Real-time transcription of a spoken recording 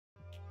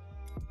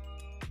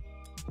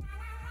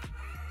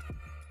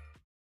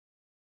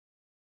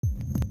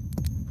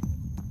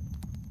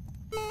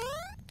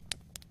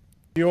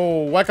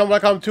Yo,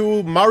 welcome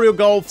to Mario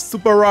Golf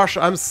Super Rush.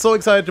 I'm so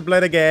excited to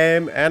play the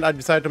game, and I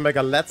decided to make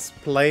a let's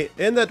play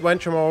in the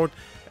adventure mode.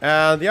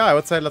 And yeah, I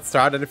would say let's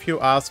start. And if you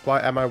ask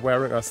why am I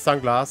wearing a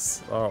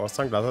sunglass or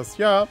sunglasses,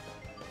 yeah,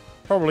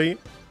 probably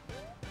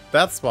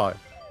that's why.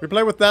 We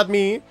play with that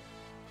me,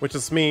 which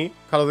is me,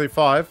 color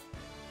 5.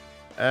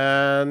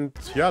 And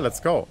yeah, let's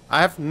go.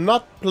 I have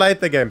not played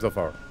the game so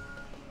far.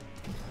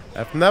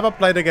 I've never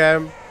played the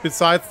game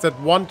besides that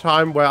one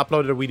time where I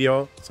uploaded a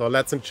video. So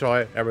let's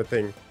enjoy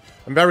everything.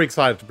 I'm very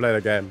excited to play the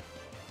game.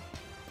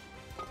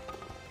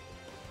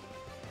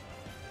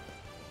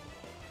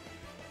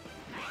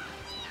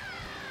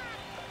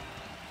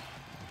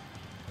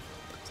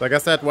 So I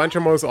guess the adventure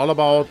mode is all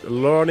about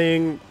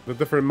learning the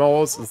different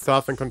modes and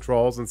stuff and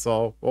controls and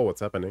so... Oh,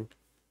 what's happening?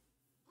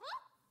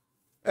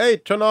 Hey,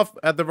 turn off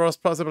at the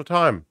worst possible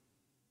time.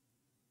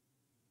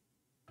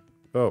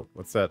 Oh,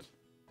 what's that?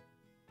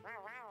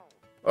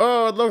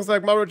 Oh, it looks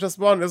like Mario just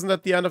won. Isn't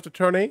that the end of the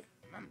tourney?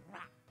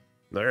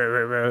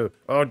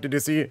 Oh, did you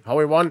see how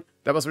he won?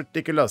 That was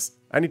ridiculous.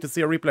 I need to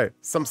see a replay.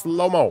 Some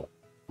slow-mo.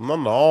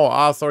 No.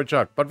 Ah, sorry,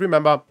 Chuck. But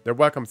remember, the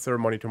welcome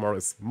ceremony tomorrow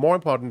is more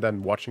important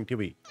than watching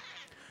TV.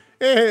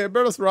 Hey,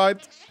 Berto's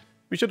right.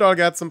 We should all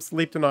get some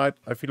sleep tonight.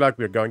 I feel like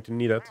we're going to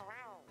need it.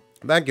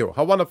 Thank you.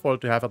 How wonderful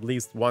to have at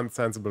least one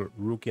sensible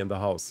rookie in the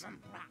house.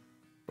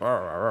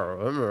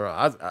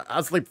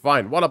 I sleep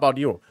fine. What about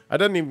you? I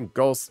didn't even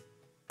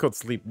could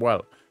sleep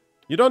well.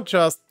 You don't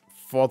just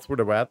fall through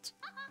the wet.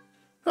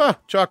 Ah,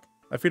 Chuck.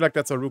 I feel like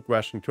that's a rude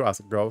question to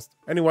ask a ghost.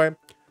 Anyway,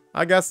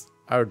 I guess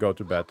I'll go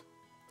to bed.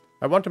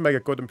 I want to make a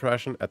good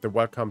impression at the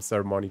welcome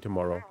ceremony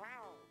tomorrow.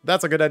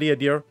 That's a good idea,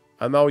 dear.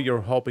 I know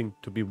you're hoping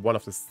to be one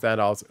of the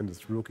standouts in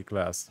this rookie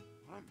class.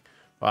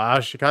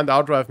 Ah, she can't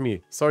outdrive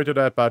me. Sorry to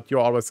that, but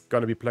you're always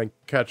gonna be playing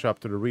catch up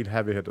to the real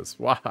heavy hitters.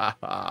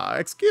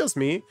 Excuse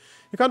me.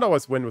 You can't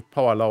always win with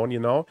power alone, you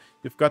know.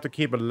 You've got to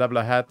keep a level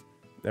ahead,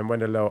 and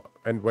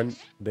when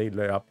they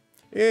lay up.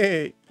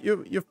 Hey,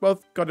 you've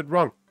both got it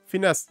wrong.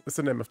 Finesse is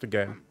the name of the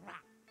game.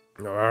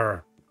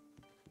 Arrgh.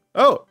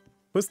 Oh,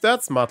 who's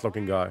that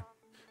smart-looking guy?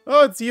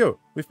 Oh, it's you.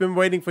 We've been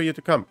waiting for you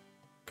to come.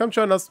 Come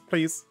join us,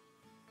 please.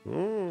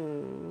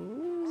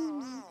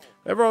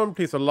 Everyone,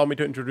 please allow me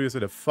to introduce you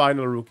to the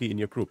final rookie in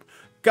your group.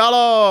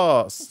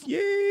 Carlos!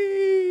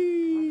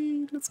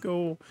 Yay! Let's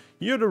go.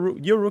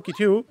 You're rookie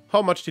too?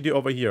 How much did you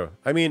overhear?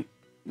 I mean,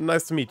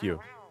 nice to meet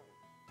you.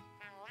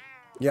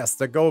 Yes,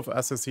 the Golf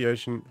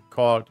Association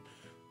called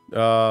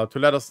to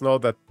let us know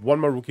that one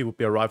more rookie would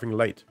be arriving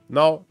late.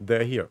 Now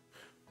they're here.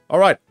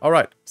 Alright.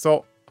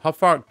 So, how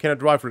far can I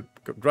drive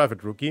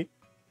it, rookie?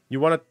 You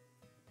want to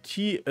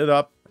tee it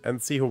up and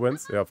see who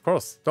wins? Yeah, of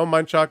course. Don't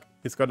mind Chuck.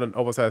 He's got an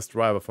oversized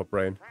driver for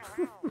brain.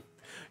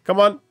 Come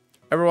on,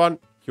 everyone.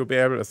 You'll be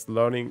able to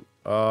learning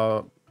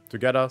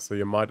together, so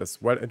you might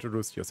as well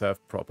introduce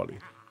yourself properly.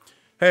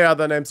 Hey,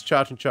 other name's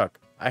Charge and Chuck.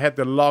 I had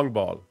the long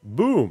ball.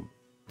 Boom!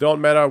 Don't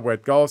matter where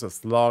it goes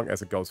as long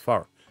as it goes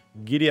far.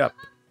 Giddy up.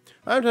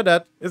 I'm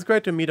Tadet. It's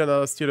great to meet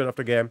another student of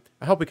the game.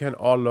 I hope we can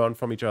all learn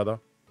from each other.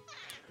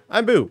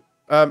 I'm Boo.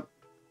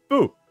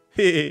 Boo.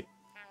 Hehe.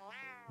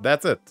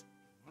 That's it.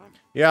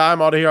 Yeah,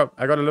 I'm out of here.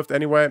 I gotta lift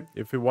anyway.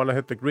 If you wanna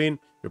hit the green,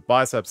 your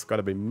biceps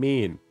gotta be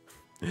mean.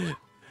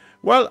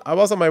 Well, I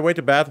was on my way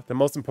to bed. The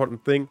most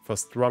important thing for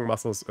strong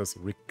muscles is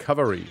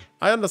recovery.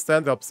 I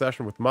understand the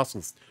obsession with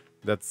muscles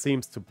that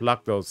seems to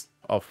block those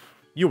of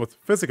you with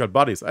physical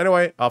bodies.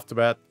 Anyway, after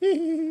bed.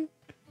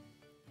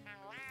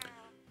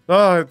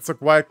 Oh, it's a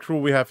quiet crew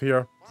we have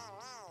here.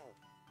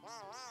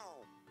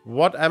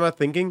 What am I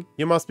thinking?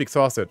 You must be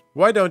exhausted.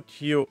 Why don't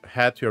you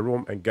head to your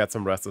room and get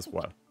some rest as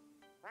well?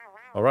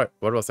 Alright,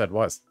 what was that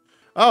voice?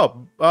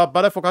 Oh,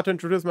 but I forgot to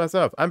introduce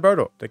myself. I'm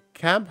Berto, the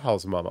camp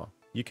house mama.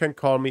 You can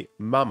call me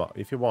Mama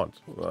if you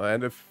want.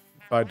 And if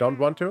I don't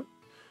want to?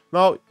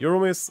 No, your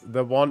room is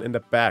the one in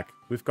the back.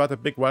 We've got a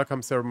big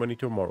welcome ceremony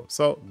tomorrow.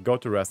 So, go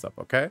to rest up,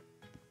 okay?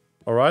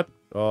 Alright,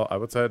 I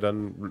would say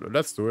then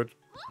let's do it.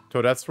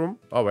 Toadette's room.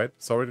 Oh wait,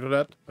 sorry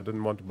Toadette. I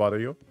didn't want to bother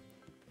you.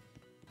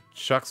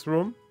 Chuck's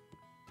room.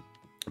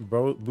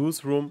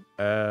 Boo's room.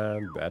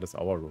 And that is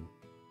our room.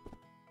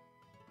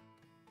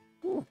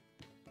 Ooh,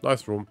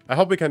 nice room. I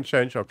hope we can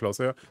change our clothes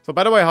here. So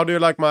by the way, how do you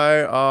like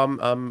my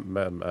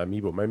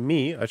amiibo? My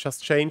me. I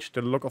just changed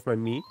the look of my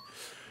me.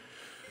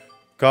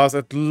 Because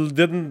it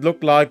didn't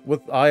look like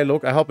what I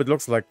look. I hope it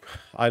looks like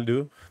I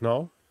do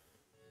now.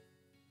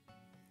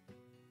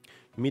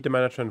 Meet the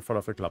manager in front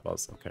of the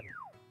clubhouse. Okay.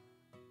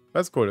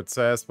 That's cool. It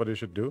says what you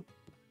should do.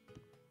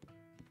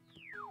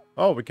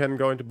 Oh, we can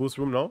go into Boo's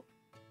room now?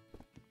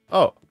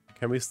 Oh,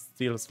 can we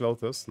steal his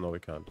clothes? No, we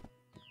can't.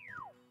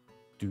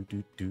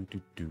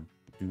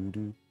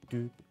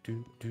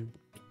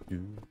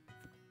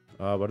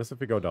 What is if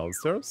we go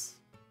downstairs?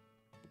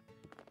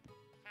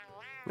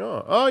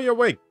 Oh, you're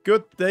awake.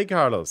 Good day,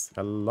 Carlos.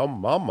 Hello,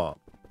 Mama.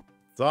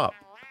 What's up?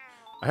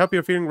 I hope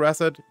you're feeling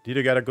rested. Did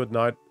you get a good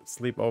night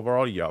sleep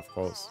overall? Yeah, of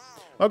course.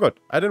 Oh good,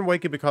 I didn't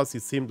wake you because you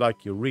seemed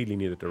like you really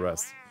needed a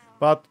rest.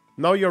 But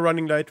now you're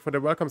running late for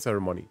the welcome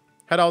ceremony.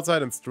 Head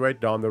outside and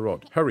straight down the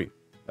road. Hurry.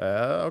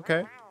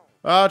 Okay.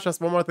 Just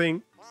one more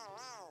thing.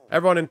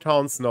 Everyone in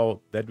towns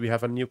know that we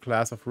have a new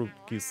class of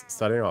rookies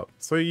starting out.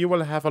 So you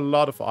will have a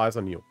lot of eyes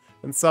on you.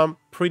 And some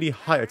pretty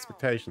high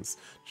expectations.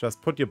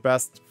 Just put your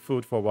best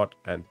foot forward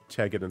and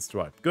take it in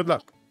stride. Good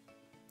luck.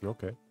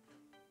 Okay.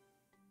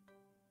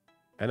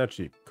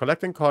 Energy.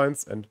 Collecting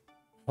coins and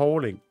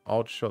holing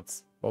out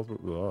shots. How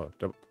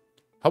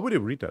would you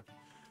read that?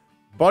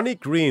 Bonnie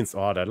Greens.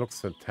 Oh, that looks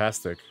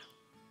fantastic.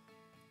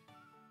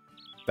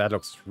 That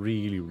looks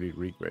really, really,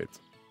 really great.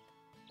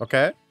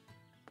 Okay.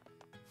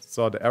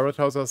 So the arrow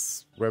tells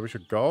us where we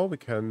should go. We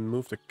can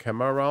move the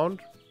camera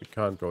around. We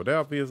can't go there,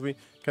 obviously.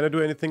 Can I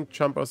do anything?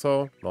 Jump or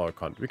so? No, I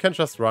can't. We can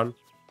just run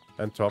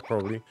and talk,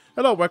 probably.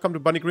 Hello, welcome to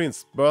Bunny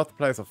Green's,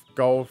 birthplace of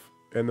golf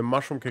in the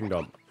Mushroom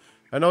Kingdom.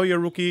 I know you're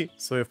a rookie,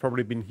 so you've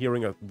probably been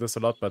hearing this a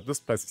lot, but this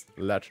place is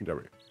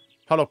legendary.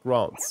 Hollow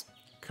grounds.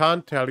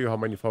 Can't tell you how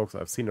many folks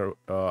I've seen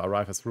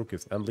arrive as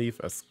rookies and leave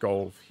as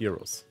golf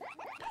heroes.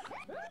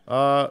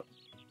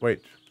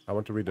 Wait, I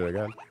want to read it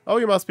again. Oh,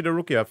 you must be the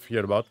rookie I've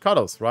heard about.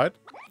 Carlos, right?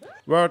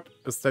 Word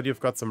is that you've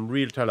got some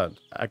real talent.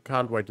 I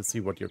can't wait to see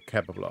what you're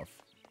capable of.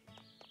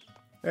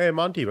 Hey,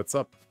 Monty, what's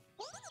up?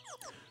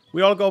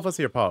 We all golfers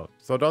here, pal,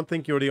 so don't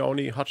think you're the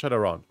only hotshot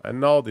around. I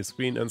know the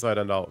screen inside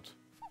and out.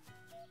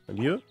 And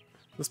you?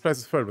 This place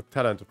is filled with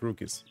talented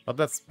rookies, but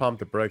let's pump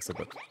the brakes a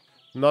bit.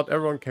 Not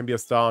everyone can be a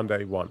star on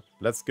day one.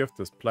 Let's give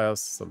these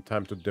players some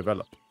time to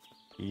develop.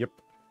 Yep.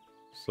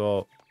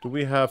 So, do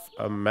we have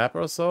a map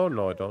or so?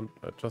 No, I don't.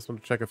 I just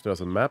want to check if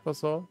there's a map or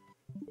so.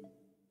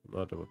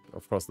 Not,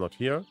 of course not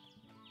here.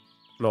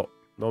 No,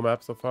 no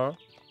map so far.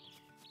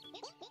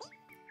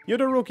 You're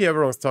the rookie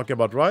everyone's talking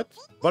about, right?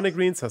 Bunny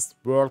Greens has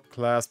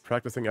world-class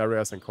practicing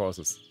areas and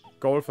courses.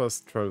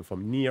 Golfers travel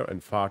from near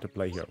and far to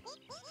play here.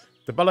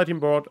 The bulletin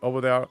board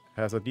over there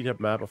has a detailed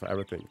map of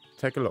everything.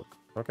 Take a look,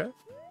 okay?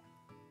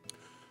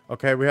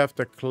 Okay, we have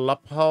the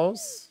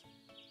clubhouse.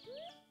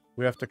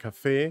 We have the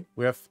cafe.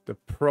 We have the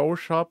pro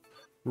shop,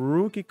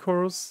 rookie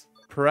course,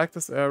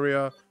 practice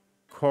area,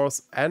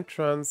 course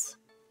entrance,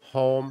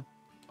 home.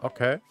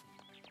 Okay.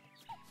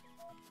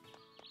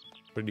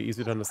 Pretty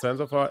easy to understand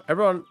so far.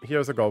 Everyone here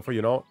is a golfer,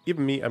 you know.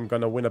 Even me, I'm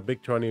gonna win a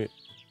big tourney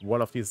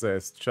one of these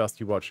days.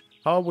 Just you watch.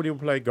 How would you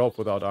play golf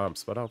without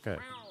arms? But okay.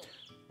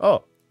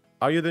 Oh,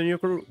 are you the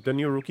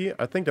new rookie?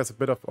 I think there's a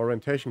bit of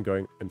orientation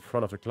going in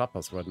front of the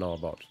clubhouse right now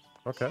about.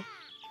 Okay.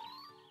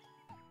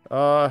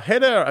 Hey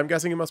there! I'm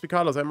guessing you must be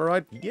Carlos, am I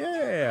right?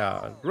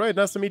 Yeah! Great,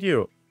 nice to meet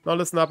you. Now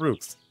listen up,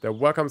 Rooks. The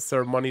welcome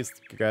ceremony's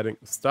getting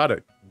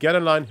started. Get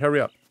in line,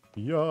 hurry up.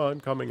 Yeah, I'm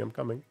coming, I'm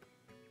coming.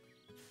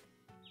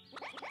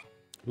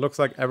 Looks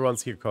like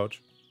everyone's here,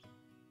 coach.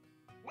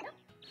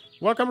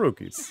 Welcome,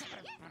 rookies.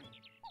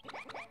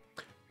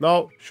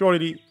 Now,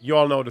 surely you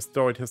all know the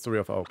storied history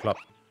of our club.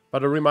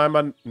 But a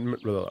reminder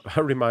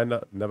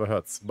never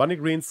hurts. Bunny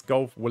Green's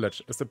Golf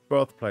Village is the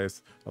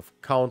birthplace of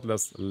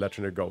countless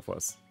legendary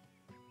golfers.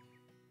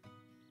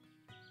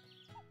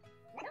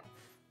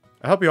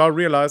 I hope you all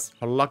realize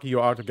how lucky you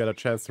are to get a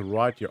chance to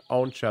write your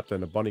own chapter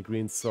in the Bunny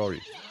Green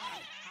story.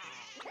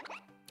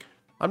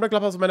 I'm the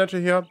clubhouse manager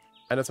here,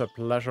 and it's a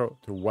pleasure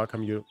to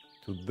welcome you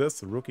to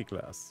this rookie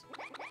class.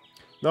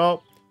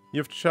 Now,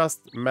 you've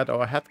just met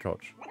our head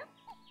coach.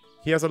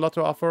 He has a lot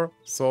to offer,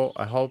 so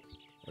I hope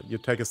you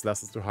take his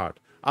lessons to heart.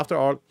 After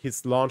all,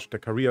 he's launched the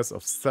careers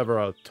of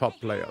several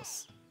top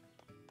players.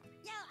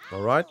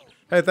 Alright?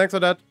 Hey, thanks for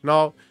that.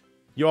 Now,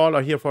 you all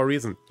are here for a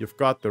reason. You've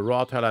got the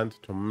raw talent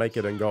to make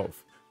it in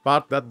golf.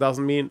 But that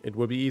doesn't mean it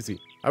will be easy.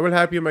 I will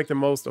help you make the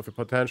most of your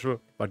potential,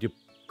 but you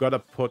gotta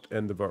put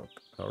in the work.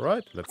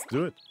 Alright, let's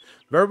do it.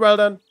 Very well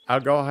then, I'll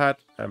go ahead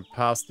and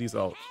pass these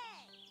out.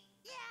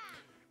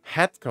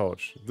 Head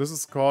coach. This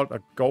is called a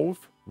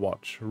Golf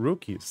Watch.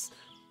 Rookies.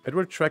 It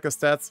will track your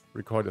stats,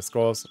 record your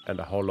scores, and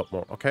a whole lot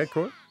more. Okay,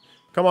 cool.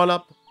 Come on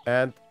up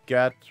and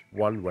get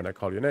one when I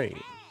call your name.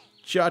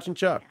 Charge and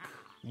chuck.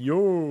 Yo,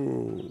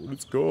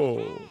 let's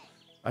go.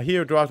 I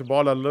hear you drive the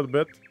ball a little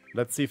bit.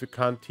 Let's see if we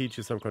can't teach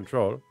you some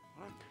control.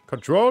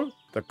 Control?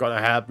 They're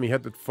gonna help me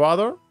hit it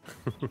farther?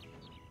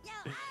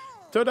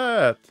 To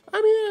that!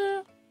 I'm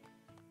here!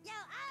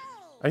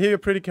 I hear you're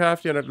pretty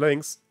crafty and it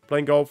links.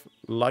 Playing golf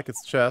like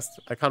it's chess.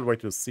 I can't wait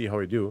to see how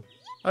you do.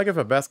 I'll give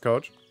my best,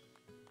 coach.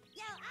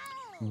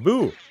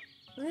 Boo!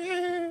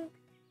 I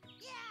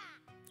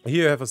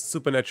hear you have a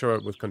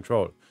supernatural with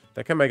control.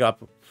 That can make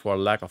up for a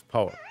lack of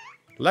power.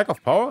 Lack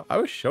of power? I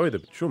will show you the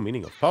true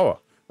meaning of power.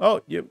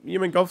 Oh, you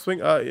mean golf swing?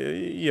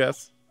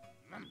 Yes.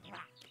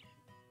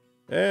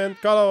 And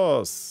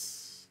Carlos!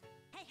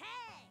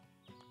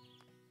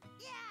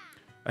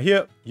 I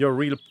hear you're a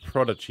real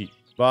prodigy,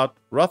 but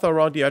rather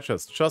around the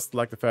edges, just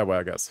like the fairway,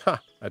 I guess.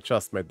 Ha! I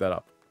just made that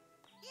up.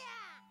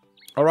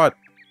 Alright,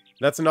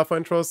 that's enough for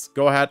intros.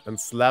 Go ahead and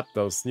slap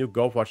those new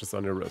golf watches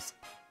on your wrist.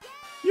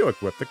 You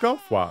equipped the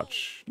golf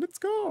watch. Let's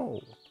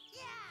go!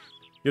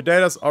 Your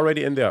data's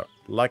already in there.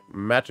 Like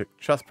magic,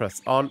 just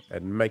press on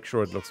and make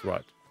sure it looks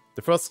right.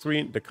 The first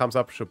screen that comes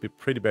up should be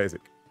pretty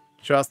basic.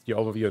 Just your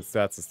overview and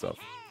stats and stuff.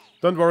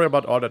 Don't worry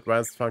about all the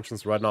advanced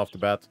functions right now off the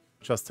bat.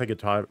 Just take your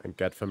time and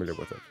get familiar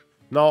with it.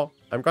 Now,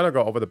 I'm gonna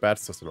go over the badge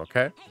system,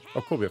 okay?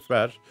 Oh cool, we have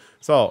badge.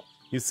 So,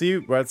 You see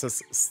where it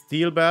says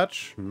steel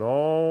badge?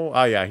 No.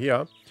 Ah, yeah,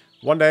 here.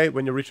 One day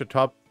when you reach the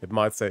top, it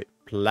might say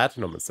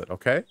platinum instead.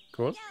 Okay,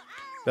 cool.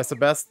 That's the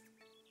best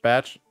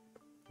badge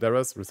there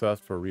is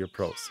reserved for real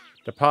pros.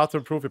 The path to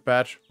improve your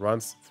badge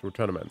runs through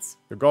tournaments.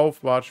 Your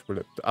golf watch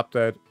will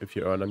update if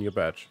you earn a new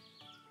badge.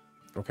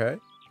 Okay.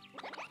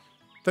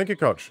 Thank you,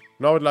 coach.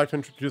 Now I'd like to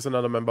introduce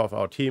another member of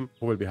our team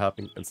who will be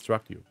helping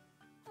instruct you.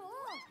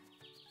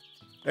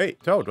 Hey,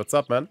 Toad, what's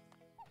up, man?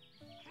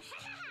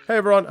 Hey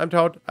everyone, I'm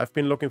Toad. I've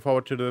been looking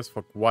forward to this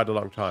for quite a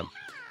long time.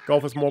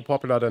 Golf is more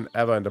popular than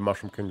ever in the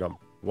Mushroom Kingdom.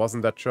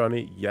 Wasn't that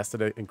journey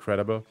yesterday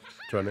incredible?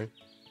 Journey.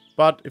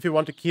 But if you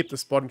want to keep the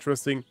sport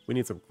interesting, we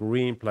need some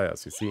green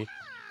players, you see.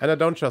 And I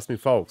don't just mean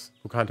folks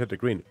who can't hit the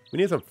green. We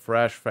need some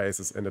fresh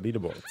faces in the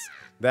leaderboards.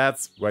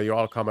 That's where you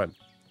all come in.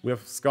 We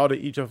have scouted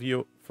each of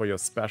you for your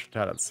special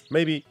talents.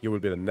 Maybe you will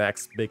be the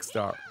next big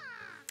star.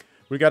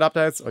 We'll get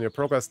updates on your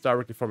progress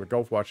directly from your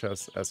golf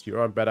watches as you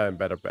earn better and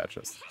better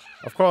badges.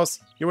 Of course,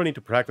 you will need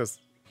to practice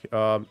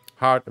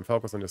hard and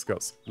focus on your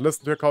skills.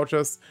 Listen to your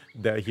coaches,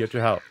 they're here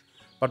to help.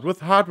 But with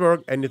hard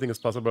work, anything is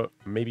possible.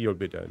 Maybe you'll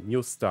be the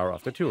new star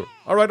of the tour.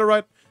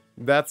 Alright.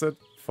 That's it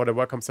for the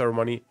welcome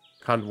ceremony.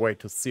 Can't wait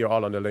to see you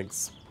all on the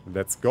links.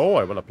 Let's go,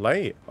 I wanna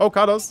play. Oh,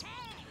 Carlos!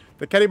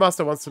 The Caddy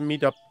Master wants to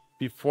meet up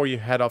before you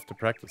head off to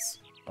practice.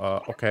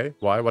 Okay,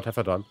 why? What have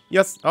I done?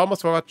 Yes, I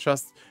almost forgot.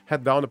 Just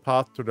head down the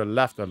path to the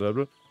left a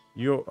little.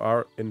 You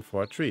are in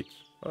for a treat.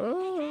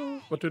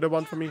 What do they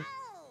want from me?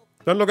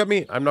 Don't look at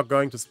me. I'm not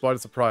going to spoil the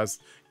surprise.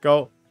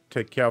 Go,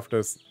 take care of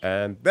this,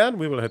 and then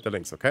we will hit the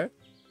links, okay?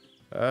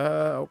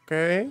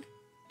 Okay.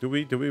 Do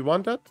we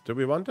want that? Do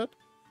we want that?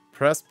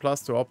 Press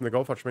plus to open the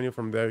golf watch menu.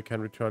 From there you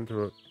can return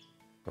to...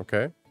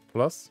 Okay,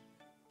 plus.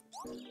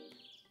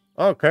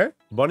 Okay,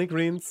 Bonnie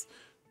Greens.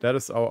 That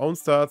is our own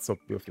start. So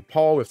we have the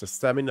power, with the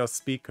stamina,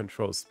 speed,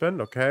 control, spin.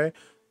 Okay,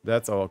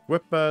 that's our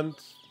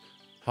equipment.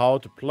 How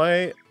to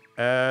play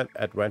and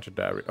adventure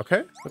diary.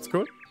 Okay, that's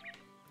cool.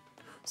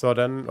 So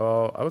then,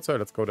 I would say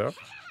let's go there.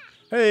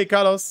 Hey,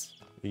 Carlos.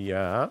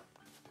 Yeah.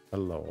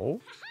 Hello.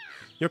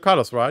 You're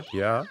Carlos, right?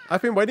 Yeah.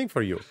 I've been waiting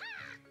for you.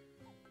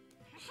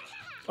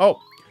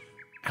 Oh,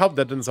 hope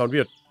that didn't sound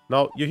weird.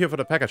 Now, you're here for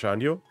the package,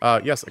 aren't you?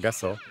 Yes, I guess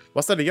so.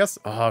 Was that a yes?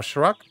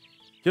 Shrug?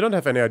 You don't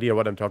have any idea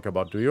what I'm talking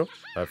about, do you?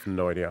 I have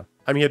no idea.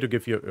 I'm here to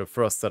give you your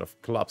first set of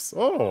clubs.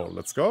 Oh,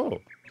 let's go.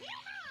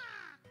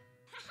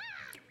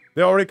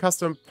 They're already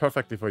custom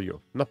perfectly for you.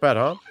 Not bad,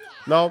 huh?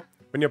 Now,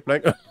 when you're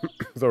playing...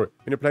 Sorry.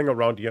 When you're playing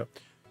around here,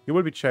 you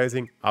will be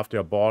chasing after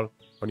a ball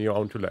on your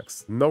own two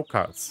legs. No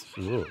cards.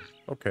 Ooh,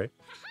 okay.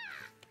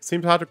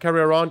 Seems hard to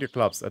carry around your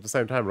clubs at the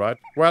same time, right?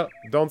 Well,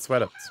 don't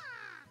sweat it.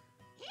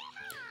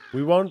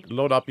 We won't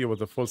load up you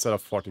with a full set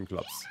of 14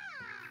 clubs.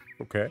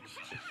 Okay.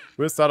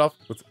 We'll start off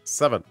with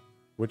 7,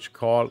 which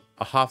call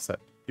a half set.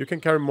 You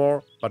can carry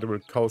more, but it will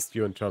cost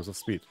you in terms of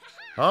speed.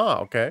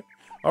 Okay.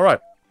 Alright.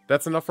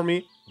 That's enough for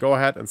me. Go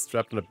ahead and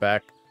strap to the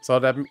back. So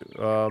that,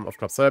 of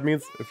clubs. So that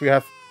means if we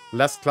have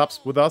less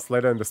clubs with us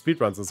later in the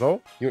speedruns and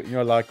so,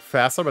 you're like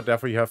faster, but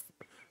therefore you have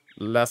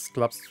less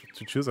clubs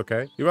to choose,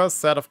 okay? You have a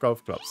set of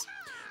golf clubs.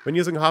 When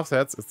using half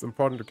sets, it's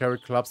important to carry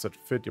clubs that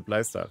fit your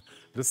playstyle.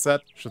 This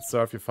set should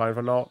serve you fine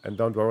for now, and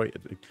don't worry,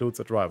 it includes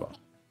a driver.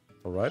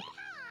 Alright?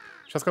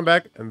 Just come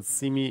back and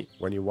see me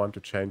when you want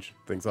to change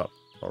things up.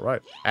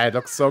 Alright. It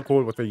looks so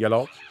cool with the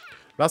yellow.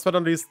 Last but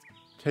not least,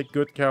 take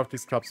good care of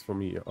these clubs for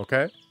me,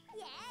 okay?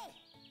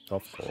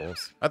 Of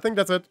course. I think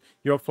that's it.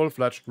 You're a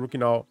full-fledged rookie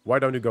now. Why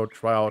don't you go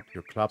try out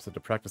your clubs at the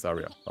practice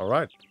area?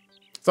 Alright.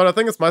 So the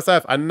thing is,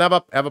 myself, I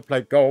never ever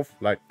played golf.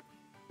 Like,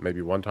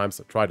 maybe one time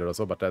I tried it or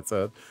so, but that's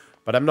it.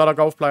 But I'm not a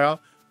golf player.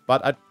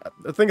 But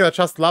I think I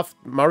just love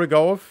Mario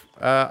Golf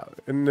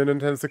in the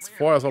Nintendo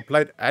 64. I also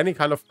played any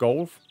kind of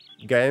golf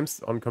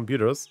games on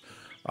computers.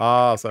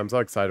 So I'm so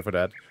excited for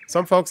that.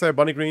 Some folks say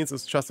Bonnie Greens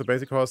is just a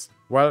basic course.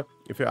 Well,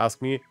 if you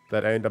ask me,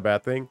 that ain't a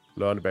bad thing.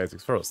 Learn the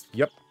basics first.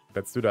 Yep,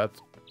 let's do that.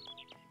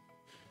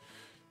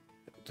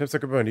 Tips are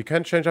good. You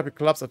can change up your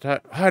club's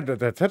attack.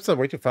 The tips are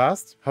way too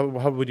fast. How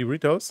would you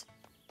read those?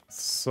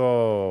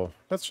 So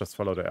let's just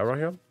follow the arrow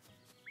here.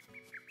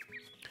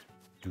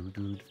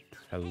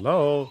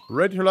 Hello.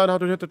 Ready to learn how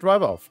to hit the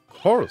driver? Of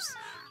course.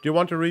 Do you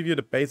want to review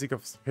the basic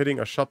of hitting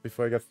a shot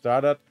before you get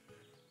started?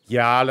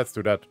 Yeah, let's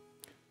do that.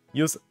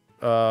 Use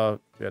the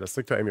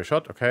stick to aim your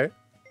shot. Okay.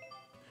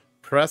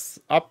 Press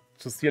up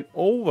to see an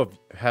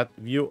overhead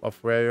view of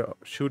where your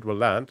shoot will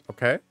land.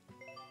 Okay.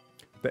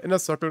 The inner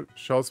circle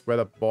shows where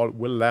the ball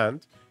will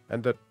land,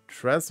 and the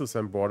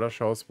translucent border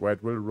shows where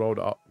it will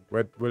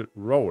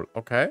roll.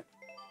 Okay.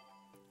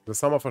 The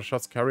sum of a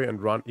shot's carry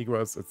and run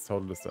equals its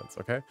total distance.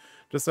 Okay.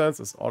 Distance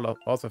is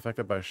also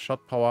affected by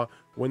shot power,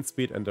 wind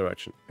speed, and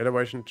direction,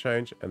 elevation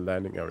change, and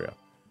landing area.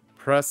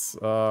 Press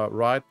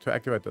right to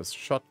activate the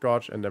shot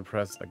gauge, and then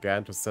press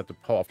again to set the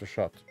power of the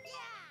shot.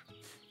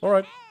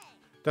 Alright.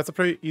 That's a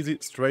pretty easy,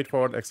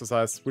 straightforward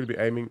exercise. We'll be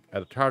aiming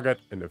at a target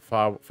in the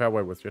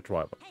fairway with your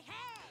driver.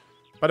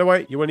 By the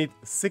way, you will need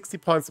 60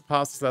 points to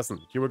pass this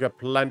lesson. You will get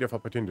plenty of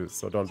opportunities,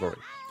 so don't worry.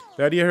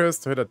 The idea here is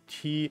to hit a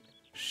tee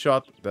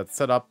shot that's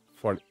set up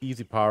for an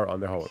easy par on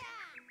the hole.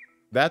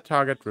 That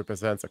target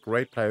represents a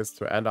great place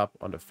to end up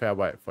on the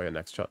fairway for your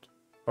next shot.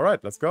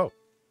 Alright, let's go.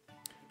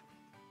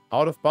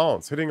 Out of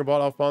bounds. Hitting a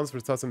ball out of bounds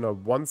results in a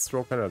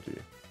 1-stroke penalty.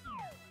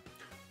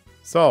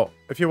 So,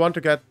 if you want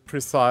to get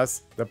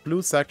precise, the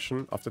blue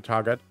section of the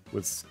target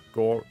will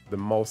score the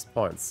most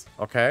points.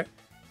 Okay?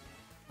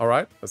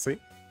 Alright, let's see.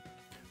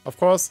 Of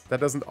course,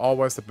 that isn't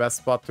always the best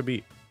spot to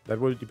be. That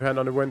will depend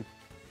on the wind,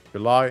 the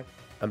lie,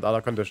 and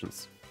other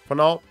conditions. For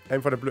now,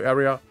 aim for the blue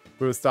area.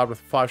 We will start with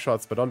 5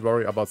 shots, but don't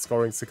worry about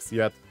scoring 60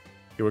 yet.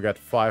 You will get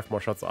 5 more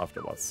shots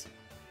afterwards.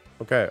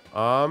 Okay,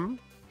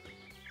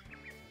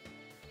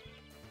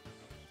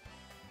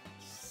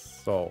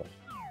 so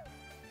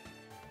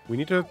we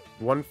need to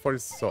 140,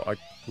 so I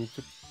need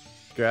to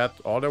get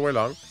all the way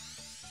along.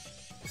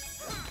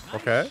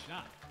 Okay.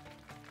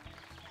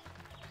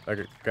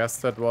 I guess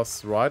that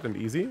was right and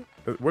easy.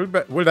 Will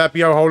that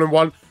be a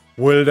hole-in-one?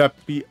 Will that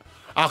be...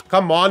 Ah,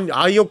 come on.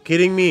 Are you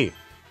kidding me?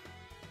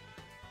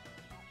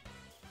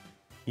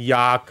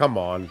 Yeah, come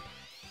on.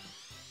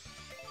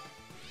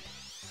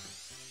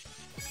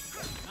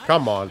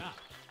 Come on.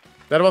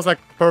 That was like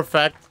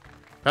perfect.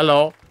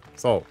 Hello.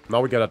 So,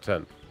 now we get a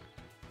 10.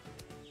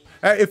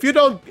 If you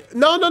don't...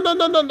 No.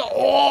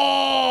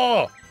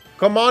 Oh!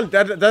 Come on.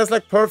 That's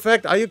like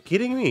perfect. Are you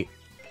kidding me?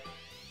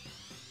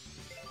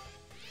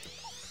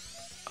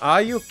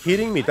 Are you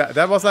kidding me?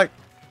 That was like...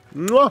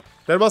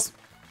 That was...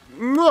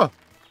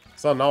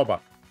 So now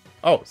but...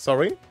 Oh,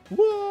 sorry.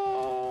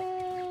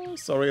 Whoa.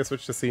 Sorry, I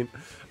switched the scene.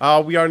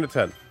 We are in the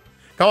 10.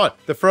 Come on.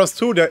 The first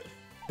two,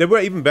 they were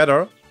even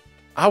better.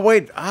 Ah,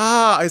 wait.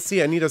 Ah, I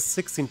see. I need a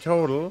 16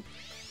 total.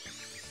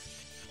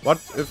 What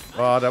if...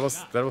 that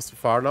was too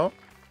far now.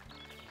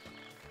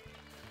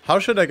 How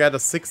should I get a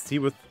 60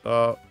 with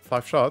 5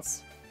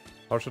 shots?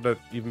 How should that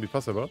even be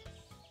possible?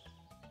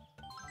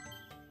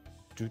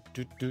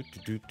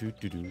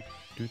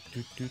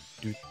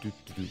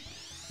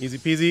 Easy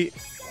peasy.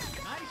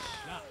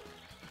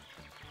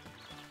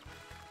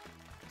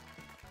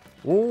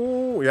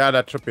 Ooh, yeah,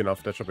 that should be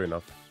enough. That should be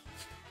enough.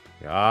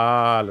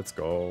 Yeah, let's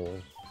go.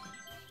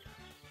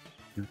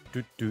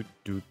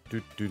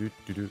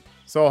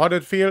 So, how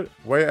did it feel?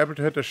 Were you able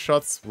to hit the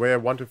shots where I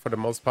wanted for the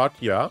most part?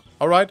 Yeah.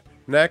 Alright,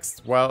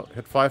 next, well,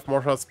 hit 5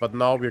 more shots, but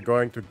now we're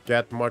going to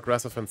get more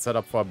aggressive and set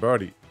up for a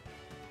birdie.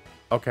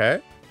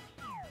 Okay.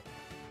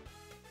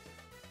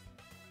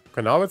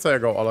 Okay, now let's say I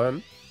go all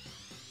in.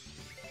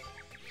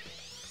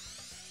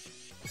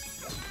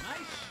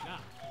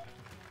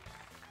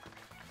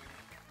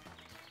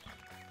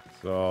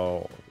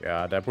 So,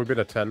 yeah, that would be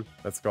the 10.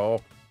 Let's go.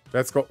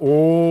 Let's go.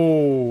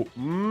 Oh,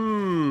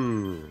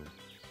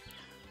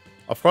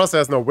 Of course,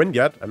 there's no wind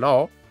yet, and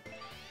now.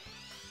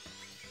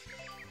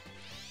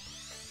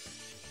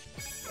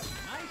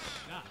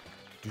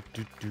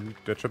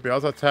 That should be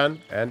also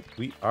 10, and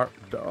we are...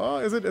 Oh,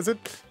 is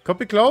it? Could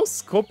be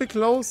close. Could be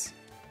close.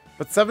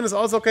 But 7 is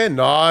also okay.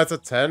 No, it's a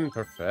 10.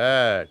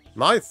 Perfect.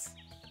 Nice.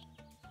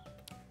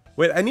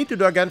 Wait, I need to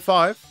do again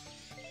 5.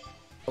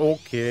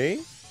 Okay.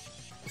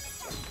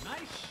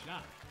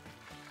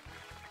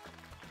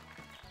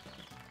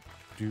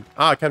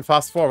 I can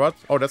fast forward.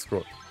 Oh, that's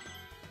cool.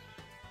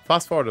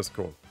 Fast forward is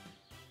cool.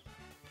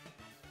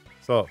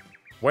 So,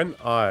 when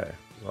I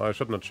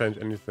should not change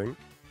anything.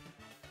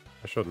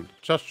 I shouldn't.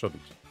 Just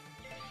shouldn't.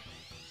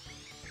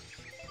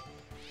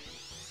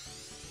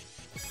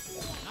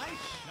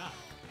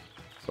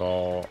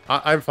 So,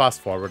 I'm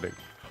fast forwarding.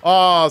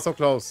 Oh, so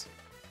close.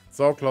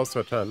 So close to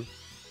a 10.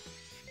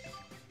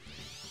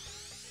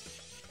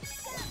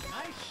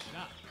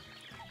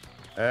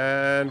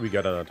 And we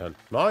get another 10.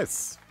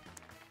 Nice.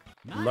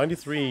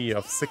 93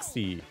 of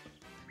 60.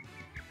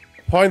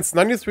 Points,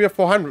 93 of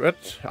 400.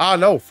 Ah,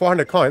 no,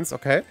 400 coins.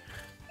 Okay.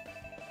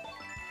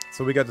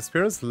 So we get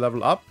experience,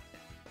 level up.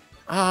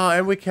 Ah,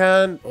 and we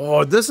can...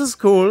 Oh, this is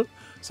cool.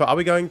 So are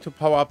we going to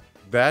power up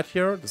that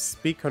here? The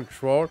speed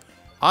control.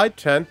 I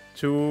tend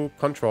to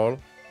control.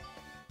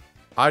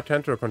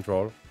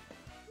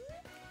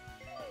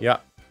 Yeah,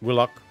 we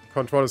lock.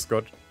 Control is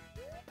good.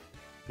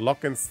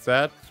 Lock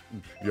instead.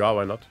 Yeah,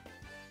 why not?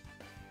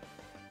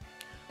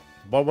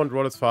 Ball won't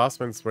roll as fast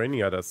when it's raining.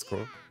 Yeah, that's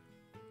cool.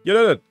 You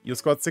did it! You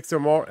scored 60 or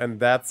more, and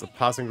that's a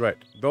passing grade.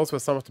 Those were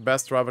some of the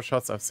best driver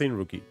shots I've seen,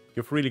 rookie.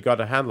 You've really got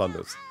a handle on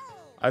this.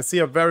 I see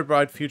a very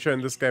bright future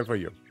in this game for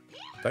you.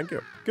 Thank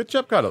you. Good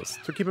job, Carlos.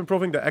 To keep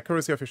improving the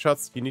accuracy of your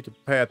shots, you need to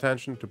pay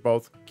attention to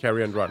both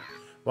carry and run.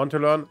 Want to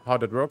learn how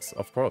that works?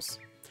 Of course.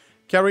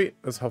 Carry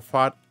is how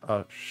far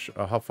a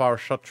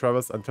shot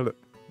travels until the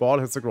ball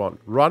hits the ground.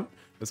 Run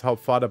is how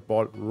far the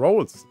ball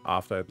rolls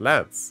after it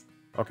lands.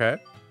 Okay.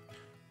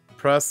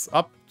 Press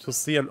up to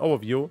see an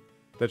overview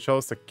that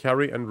shows the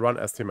carry and run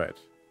estimate.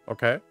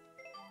 Okay.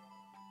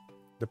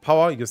 The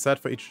power you set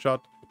for each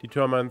shot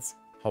determines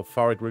how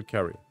far it will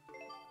carry.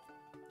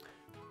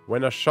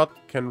 When a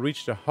shot can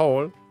reach the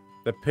hole,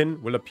 the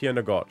pin will appear in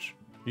the gauge.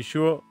 Be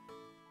sure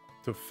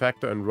to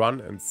factor in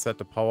run and set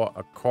the power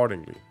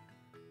accordingly.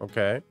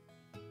 Okay.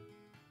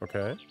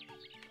 Okay.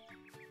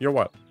 You're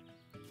well.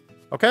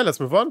 Okay, let's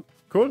move on.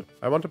 Cool.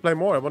 I want to play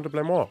more. Let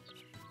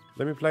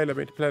me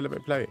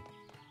play.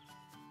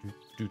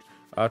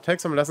 Take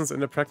some lessons in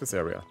the practice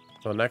area.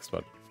 So next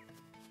one.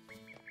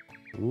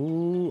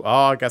 Ooh,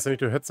 I guess I need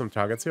to hit some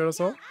targets here or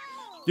so. Do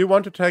you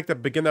want to take the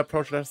beginner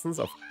approach lessons?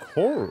 Of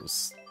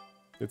course.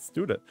 Let's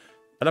do that.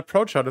 An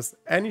approach shot is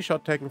any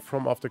shot taken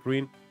from off the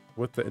green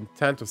with the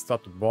intent to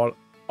stop the ball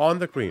on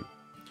the green.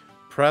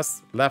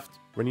 Press left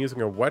when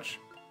using a wedge,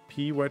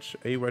 P wedge,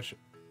 A wedge,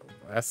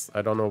 S,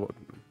 I don't know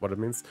what it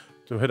means,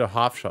 to hit a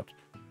half shot,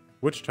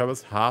 which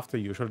travels half the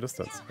usual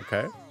distance.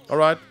 Okay,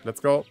 alright, let's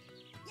go.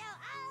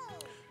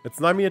 It's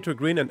 9 meters to a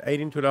green and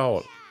 18 to the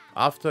hole.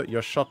 After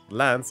your shot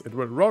lands, it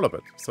will roll a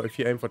bit. So if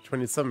you aim for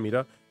 27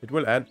 meters, it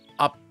will end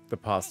up the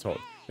past hole.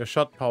 Your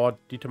shot power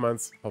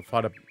determines how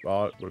far the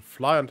ball will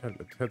fly until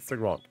it hits the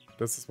ground.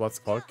 This is what's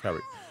called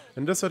carry.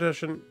 In this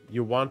situation,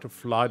 you want to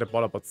fly the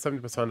ball about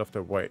 70% of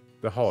the way,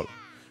 the hole.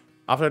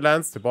 After it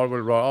lands, the ball will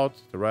roll out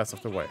the rest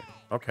of the way.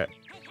 Okay.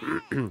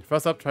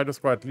 First up, try to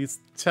score at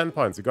least 10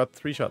 points. You got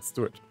 3 shots.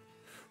 Do it.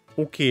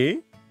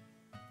 Okay.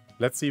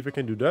 Let's see if we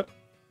can do that.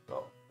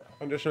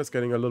 Condition is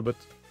getting a little bit...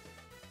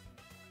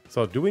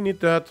 So, do we need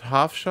that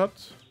half shot?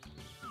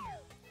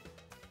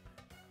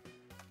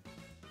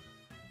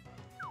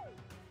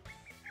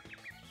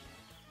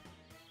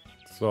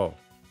 So.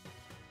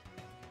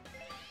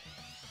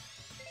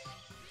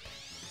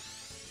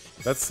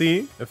 Let's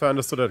see if I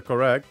understood that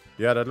correct.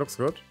 Yeah, that looks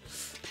good.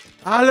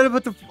 Ah, a little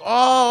bit of...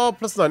 Oh,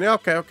 +9. Yeah,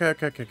 okay.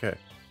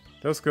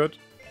 That was good.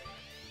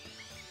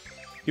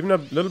 Even a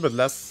little bit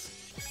less.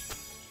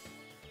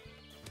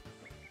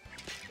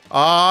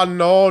 Ah,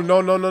 no.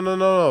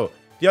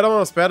 The other one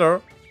was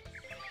better.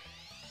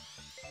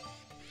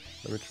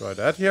 Let me try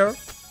that here.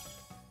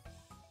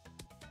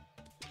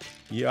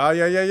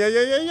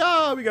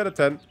 Yeah. We got a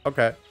 10.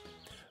 Okay.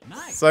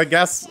 Nice. So I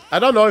guess... I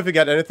don't know if we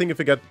get anything if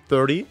we get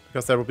 30.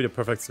 Because that would be the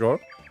perfect score.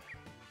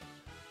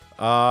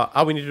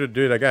 We need to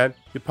do it again.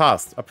 You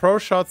passed.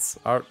 Approach shots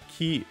are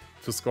key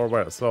to score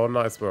well. So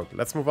nice work.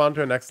 Let's move on to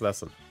the next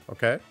lesson.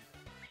 Okay.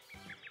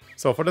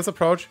 So for this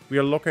approach, we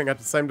are looking at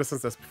the same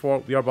distance as before.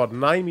 We are about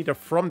 9 meters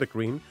from the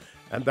green,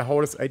 and the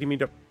hole is 80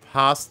 meters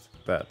past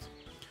that.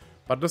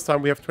 But this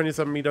time we have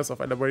 27 meters of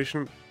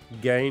elevation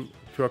gain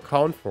to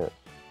account for.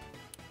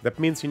 That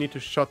means you need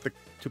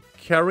to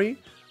carry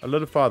a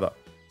little further,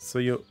 so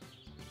you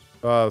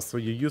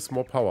use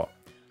more power.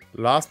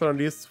 Last but not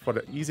least, for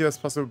the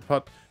easiest possible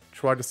putt,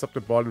 try to stop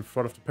the ball in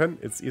front of the pin.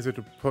 It's easier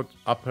to put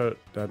uphill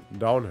than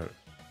downhill.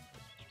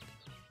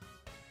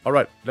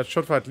 Alright, let's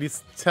shoot for at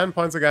least 10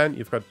 points again.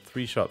 You've got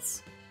 3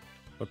 shots.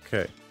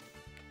 Okay.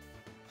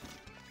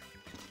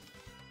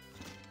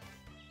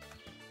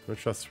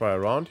 Let's just try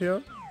around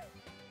here.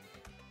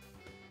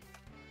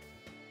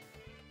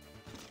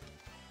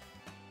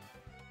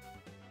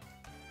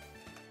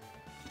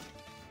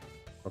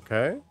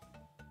 Okay.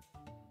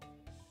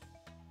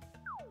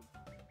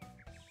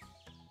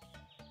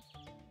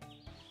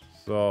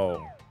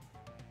 So.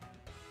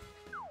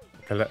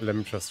 Okay, let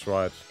me just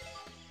try it.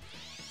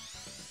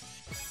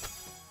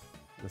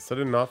 Is that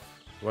enough?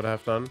 What I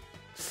have done?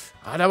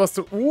 Ah, that was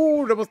too...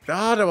 Ooh, that was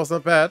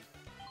not bad.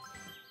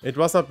 It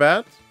was not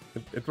bad.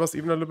 It was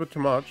even a little bit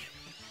too much.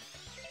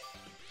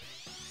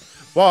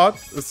 But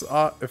is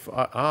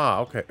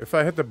if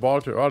I hit the ball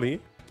too early,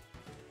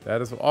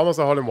 that is almost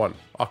a hole in one.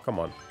 Oh, come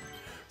on.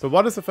 So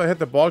what is if I hit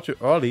the ball too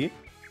early?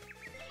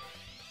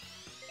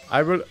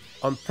 I will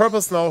on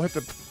purpose now hit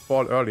the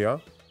ball earlier.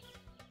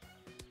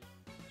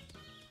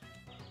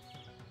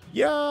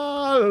 Yeah,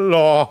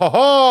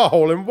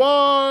 hole in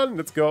one.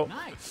 Let's go.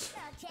 Nice.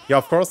 Yeah,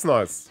 of course,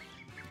 nice.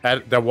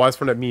 And the voice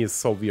from me is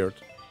so weird.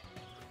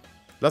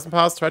 Lesson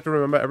pass. Try to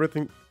remember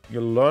everything you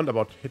learned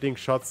about hitting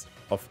shots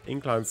of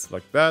inclines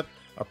like that.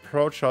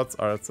 Approach shots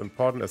are as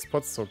important as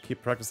putts, so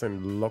keep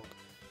practicing locked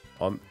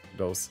on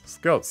those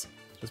skills.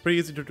 It's pretty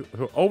easy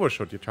to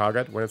overshoot your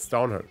target when it's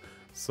downhill.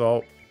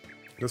 So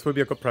this will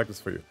be a good practice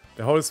for you.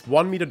 The hole is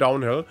 1 meter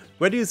downhill.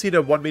 Where do you see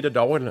the 1 meter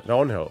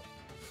downhill?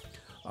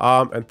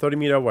 And 30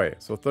 meters away.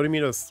 So 30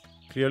 meters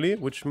clearly,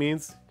 which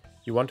means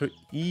you want to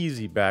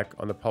easy back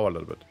on the power a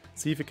little bit.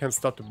 See if you can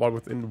stop the ball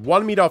within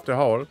 1 meter of the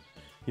hole.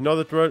 You know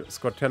the drill,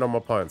 score 10 or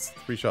more points.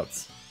 3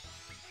 shots.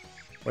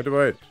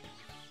 Wait.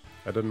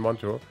 I didn't want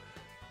to.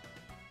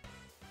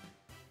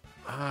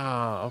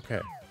 Ah, okay.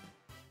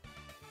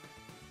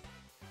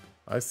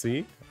 I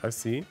see.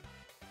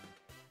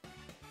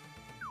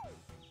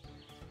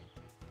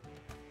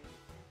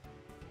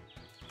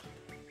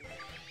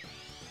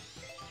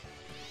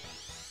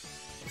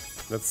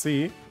 Let's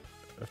see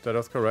if that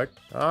is correct.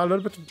 A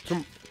little bit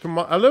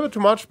too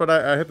much, but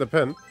I hit the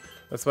pin.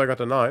 That's why I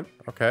got a 9.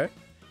 Okay.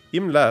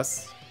 Even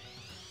less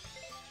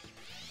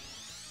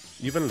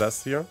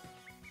here.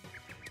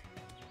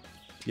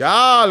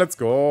 Yeah, let's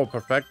go.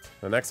 Perfect.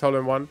 The next hole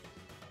in one.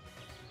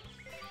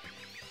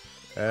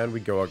 And we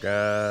go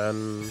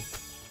again.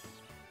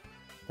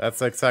 That's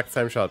the exact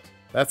same shot.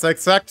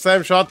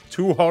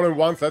 2 hole in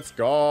ones. Let's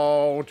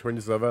go.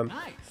 27.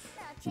 Nice.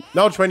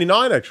 No,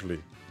 29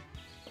 actually.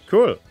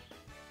 Cool.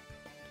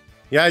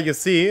 Yeah, you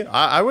see,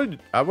 I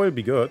will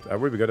be good. I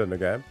will be good in the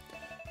game.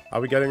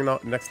 Are we getting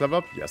next level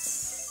up?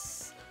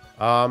 Yes.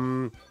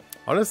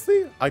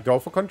 Honestly, I go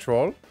for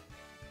control.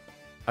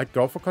 I'd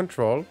go for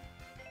control.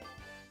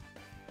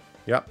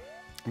 Yeah,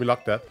 we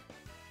locked that.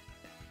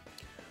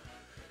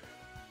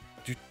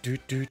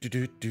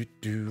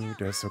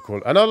 That's so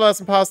cool. Another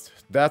lesson passed.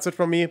 That's it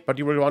from me, but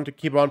you will want to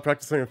keep on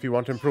practicing if you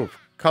want to improve.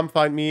 Come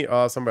find me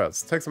somewhere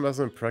else. Take some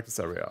lessons in practice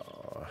area.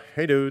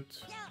 Hey, dude.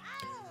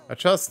 I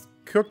just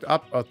cooked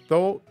up a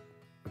pro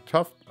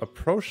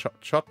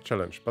shot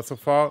challenge, but so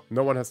far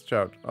no one has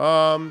shared.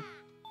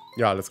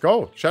 Yeah, let's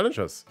go.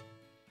 Challenges.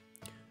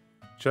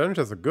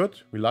 Challenges are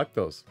good. We like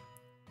those.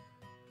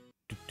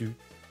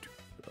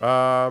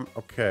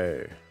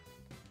 Okay.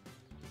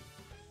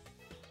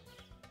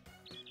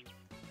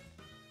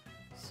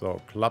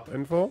 So, club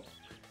info.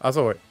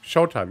 Also, wait.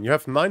 Showtime. You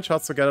have 9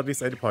 shots to get at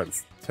least 80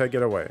 points. Take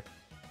it away.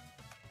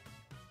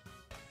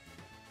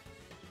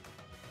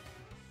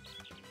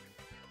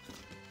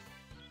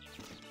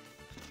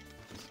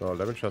 So,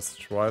 let me just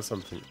try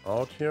something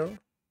out here.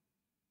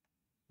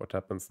 What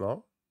happens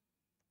now?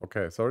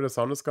 Okay, sorry the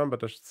sound is gone,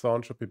 but the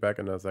sound should be back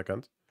in a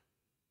second.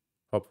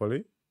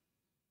 Hopefully.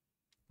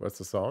 Where's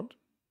the sound?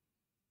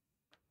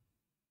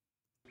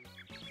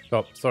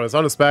 Oh, sorry, the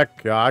sound is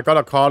back. Yeah, I got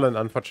a call, and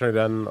unfortunately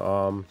then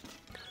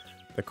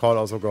the call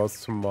also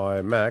goes to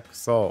my Mac.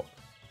 So,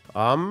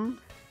 I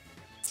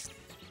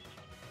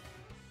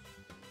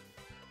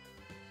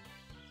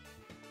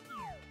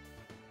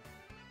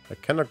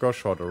cannot go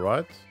shorter,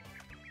 right?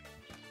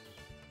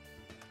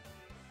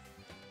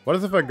 What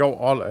if I go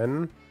all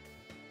in?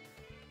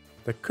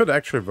 That could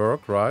actually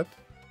work, right?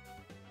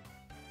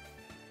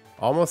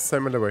 Almost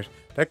same elevation.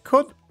 That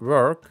could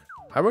work.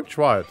 I will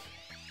try it.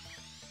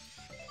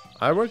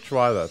 I will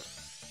try that.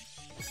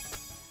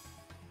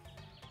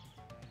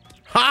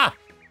 Ha!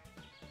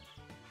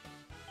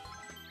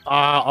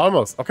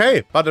 Almost.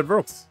 Okay, but it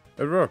works.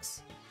 It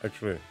works,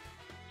 actually.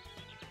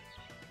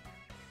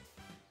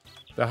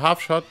 The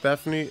half shot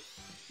definitely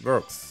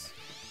works.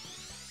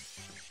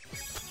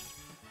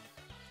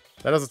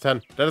 That is a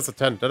 10. That is a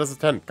 10. That is a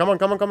 10. Come on,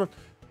 come on, come on.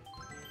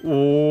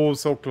 Oh,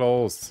 so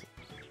close.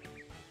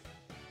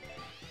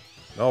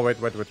 No, wait.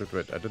 I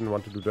didn't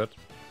want to do that.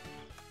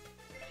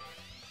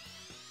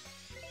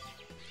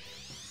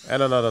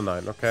 And another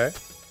 9, okay.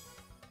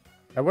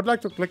 I would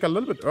like to click a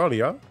little bit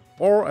earlier.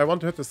 Or I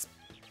want to hit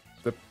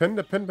the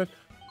pin.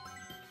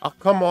 Oh,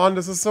 come on,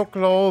 this is so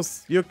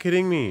close. You're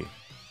kidding me.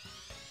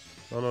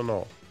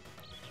 No.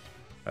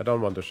 I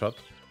don't want the shot.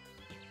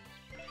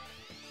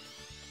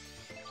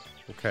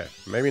 Okay,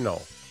 maybe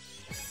no.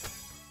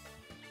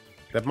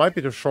 That might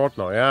be too short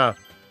now, yeah.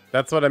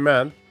 That's what I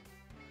meant.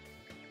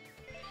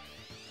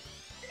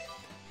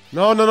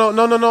 No,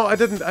 I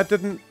didn't.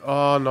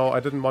 Oh, no, I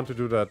didn't want to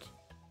do that.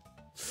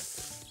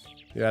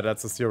 Yeah,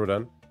 that's a 0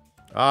 then.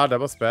 Ah, that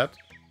was bad.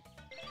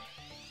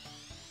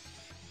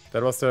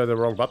 That was the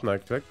wrong button I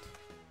clicked.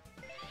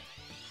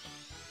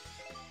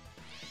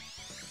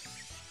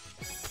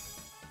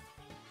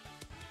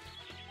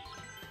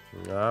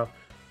 Yeah,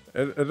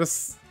 it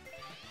is...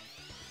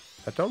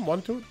 I don't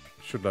want to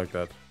shoot like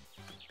that.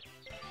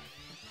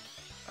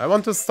 I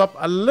want to stop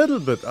a little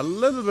bit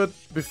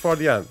before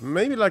the end.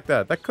 Maybe like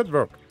that. That could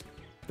work.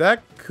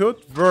 That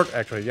could work,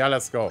 actually. Yeah,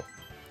 let's go.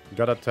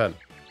 Got a 10.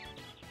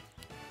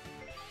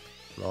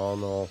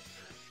 No.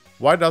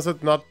 Why does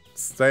it not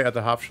stay at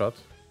the half shot?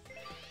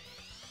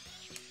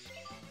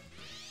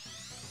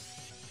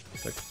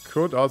 That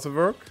could also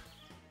work.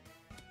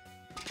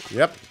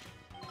 Yep.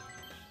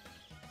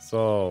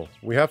 So,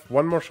 we have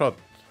one more shot.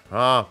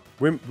 Ah,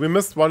 we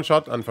missed one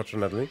shot,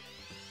 unfortunately.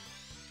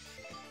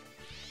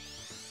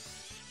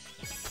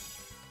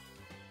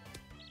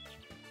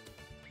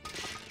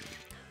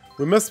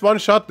 We missed one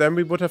shot, then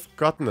we would have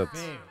gotten it.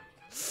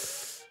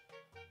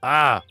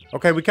 Ah,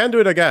 okay, we can do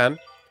it again.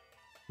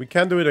 We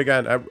can do it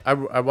again. I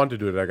want to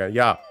do it again.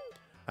 Yeah,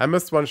 I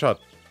missed one shot.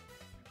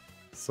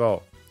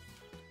 So,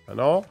 I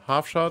know,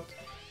 half shot.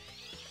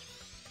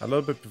 A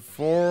little bit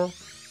before.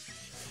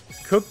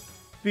 Could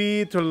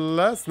be to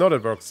less. No,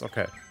 that works.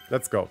 Okay,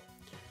 let's go.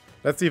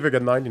 Let's see if we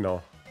get 90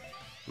 now.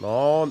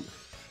 No.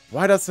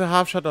 Why does the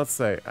half shot not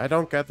stay? I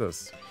don't get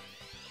this.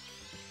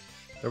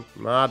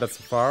 Nah, that's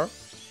too far.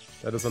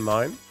 That is a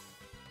 9.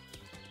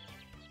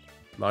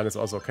 9 is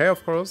also okay,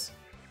 of course.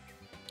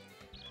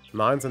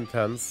 9s and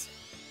 10s.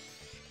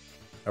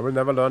 I will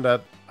never learn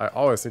that. I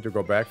always need to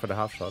go back for the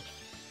half shot.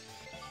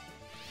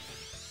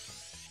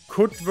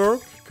 Could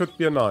work. Could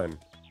be a 9.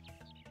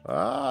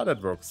 Ah,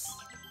 that works.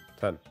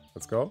 10.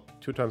 Let's go.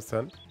 2 times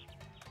 10.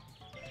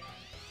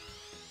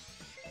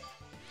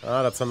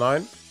 Ah, that's a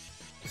 9.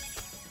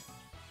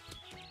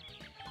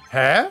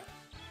 Huh?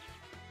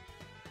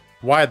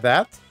 Why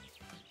that?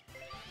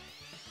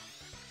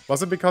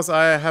 Was it because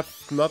I have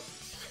not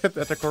hit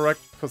at the correct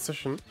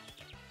position?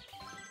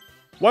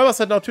 Why was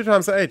that now 2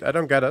 times 8? I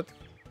don't get it.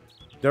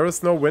 There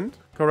is no wind,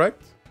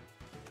 correct?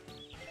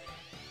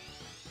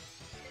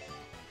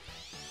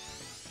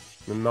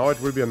 And now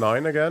it will be a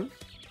 9 again.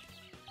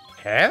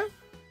 Huh?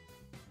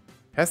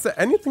 Has there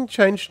anything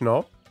changed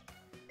now?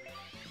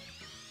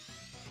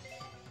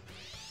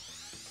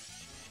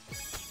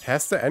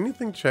 Has there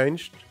anything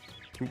changed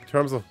in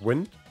terms of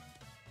wind?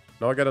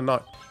 Now I get a 9.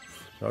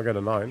 Now I get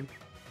a 9.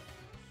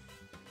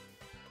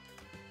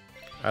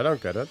 I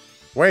don't get it.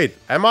 Wait,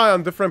 am I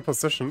on different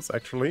positions,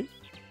 actually?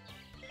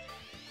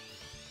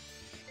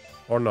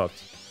 Or not?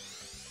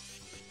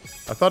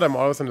 I thought I'm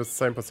always in the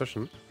same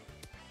position.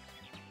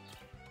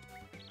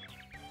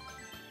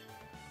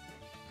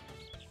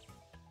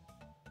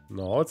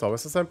 No, it's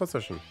always the same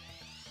position.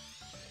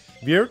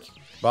 Weird,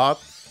 but...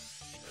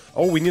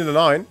 Oh, we need a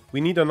 9.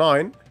 We need a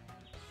 9.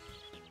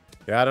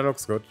 Yeah, that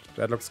looks good.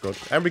 That looks good.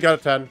 And we got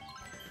a 10.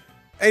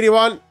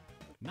 81!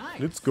 Nice.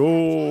 Let's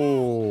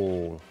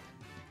go!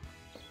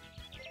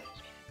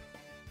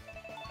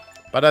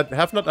 But I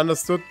have not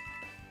understood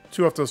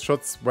 2 of those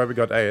shots where we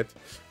got 8.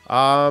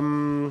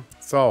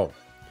 So...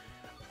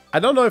 I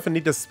don't know if I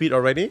need the speed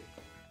already.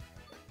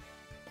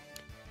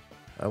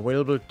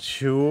 Available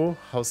 2.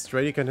 How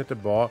straight you can hit the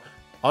ball.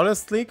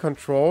 Honestly,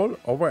 control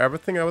over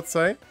everything, I would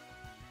say.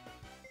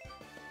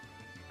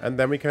 And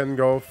then we can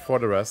go for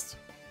the rest.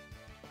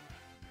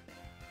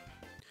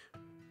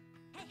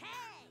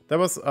 That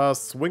was a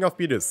swing of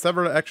beauty.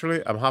 Several,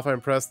 actually. I'm half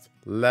impressed.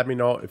 Let me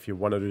know if you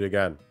want to do it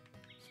again.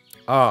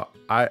 I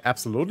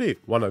absolutely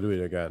want to do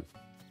it again.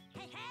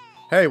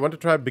 Hey, want to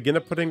try a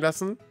beginner putting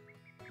lesson?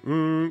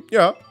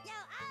 Yeah.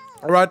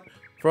 Alright,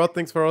 first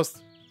things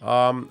first.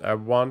 I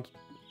want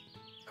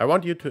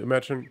you to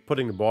imagine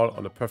putting the ball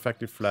on a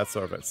perfectly flat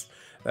surface.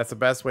 That's the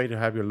best way to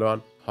help you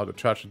learn how to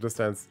judge the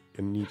distance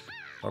in need.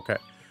 Okay.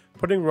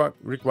 Putting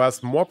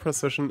requires more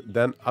precision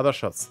than other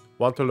shots.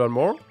 Want to learn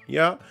more?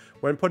 Yeah.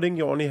 When putting,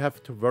 you only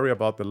have to worry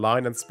about the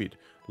line and speed.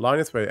 Line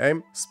is where you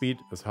aim, speed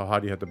is how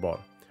hard you hit the ball.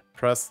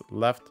 Press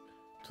left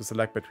to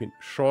select between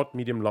short,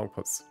 medium, long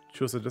puts.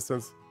 Choose a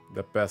distance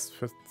that best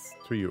fits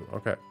to you.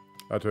 Okay.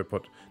 How to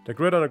put. The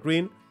grid on the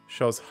green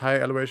shows high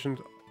elevation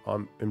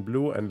in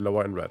blue and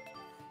lower in red.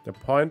 The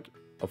point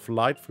of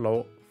light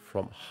flow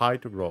from high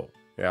to low.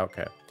 Yeah,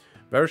 okay.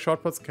 Very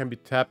short puts can be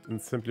tapped in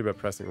simply by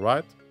pressing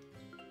right.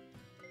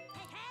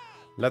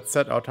 Let's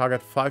set our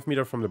target 5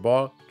 meters from the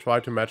ball. Try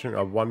to imagine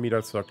a 1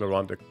 meter circle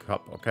around the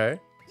cup, okay?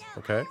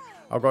 Okay.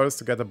 Our goal is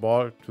to get the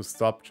ball to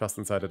stop just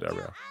inside that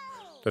area.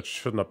 That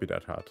should not be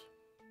that hard.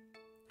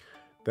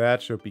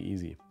 That should be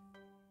easy.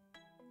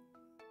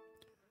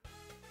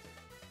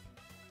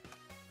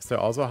 Is there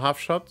also a half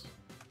shot?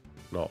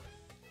 No.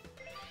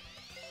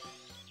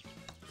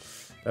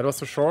 That was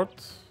too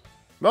short.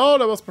 No,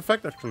 that was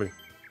perfect actually.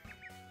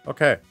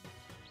 Okay.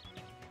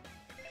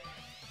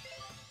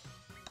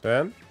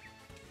 Then,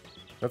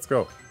 let's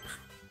go.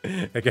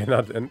 Again,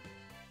 not in.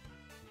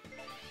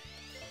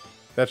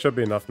 That should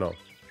be enough now.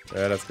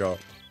 Yeah, let's go.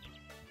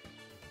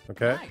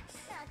 Okay.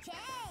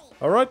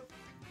 Alright.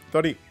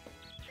 30.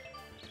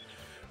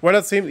 Well,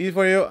 that seemed easy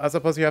for you. I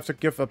suppose you have to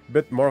give a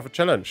bit more of a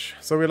challenge.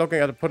 So we're looking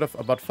at a put of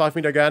about 5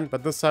 meters again,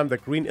 but this time the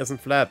green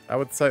isn't flat. I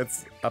would say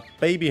it's a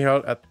baby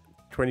hill at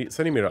 20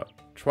 centimeters.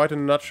 Try to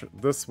nudge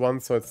this one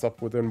so it's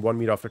up within 1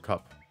 meter of the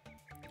cup.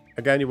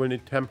 Again, you will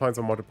need 10 points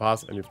or more to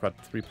pass, and you've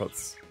got 3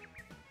 puts.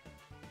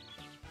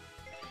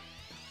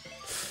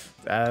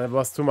 That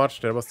was too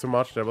much, that was too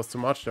much, that was too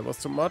much, that was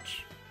too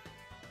much.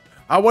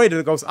 Ah, wait,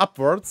 it goes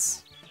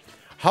upwards.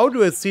 How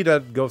do I see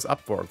that it goes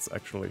upwards,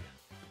 actually?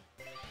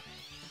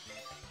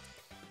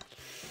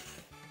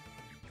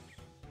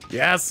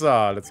 Yes,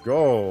 let's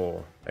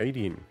go.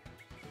 18.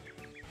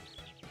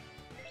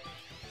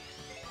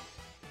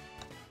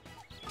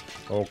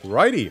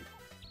 Alrighty.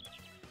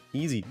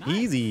 Easy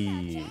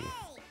peasy.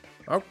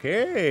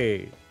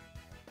 Okay.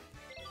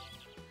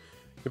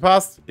 You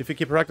passed. If you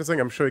keep practicing,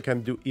 I'm sure you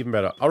can do even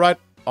better. Alright,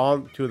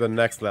 on to the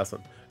next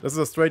lesson. This is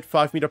a straight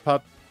 5 meter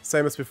putt.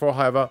 Same as before,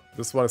 however.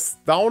 This one is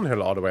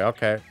downhill all the way.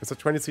 Okay. It's a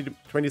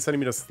 20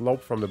 centimeter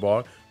slope from the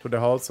ball to the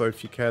hole, so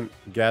if you can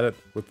get it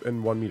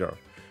within 1 meter.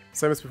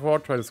 Same as before,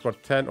 try to score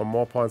 10 or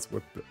more points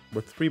with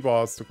 3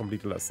 balls to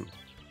complete the lesson.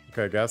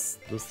 Okay, I guess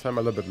this time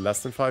a little bit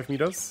less than 5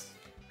 meters.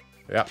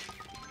 Yeah.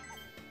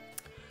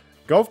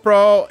 Golf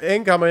Pro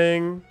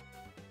incoming.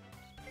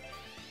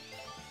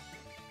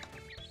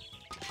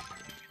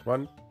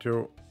 1,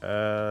 2,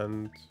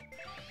 and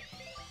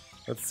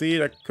let's see.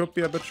 That could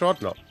be a bit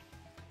short now.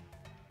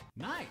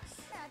 Nice.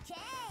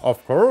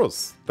 Of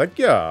course. Thank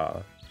you.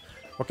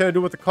 What can I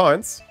do with the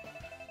coins?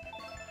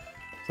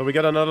 So we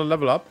get another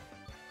level up.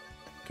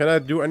 Can I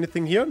do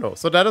anything here? No.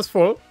 So that is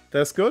full.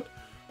 That's good.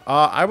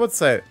 I would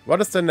say,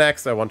 what is the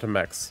next I want to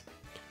max?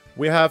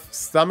 We have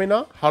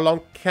stamina. How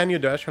long can you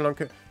dash? How long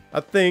can... I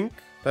think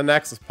the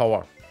next is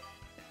power.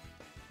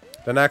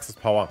 The next is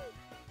power.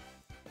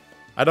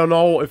 I don't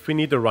know if we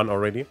need to run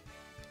already.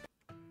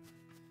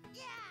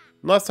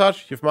 Nice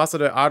touch. You've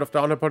mastered the art of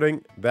downhill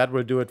putting. That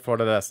will do it for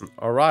the lesson.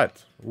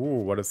 Alright.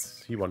 Ooh, what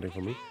is he wanting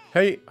from me?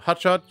 Hey,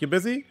 hotshot, you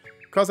busy?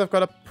 Because I've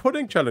got a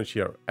pudding challenge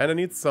here. And I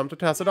need some to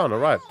test it on.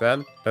 Alright,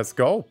 then let's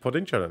go.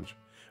 Pudding challenge.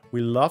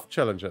 We love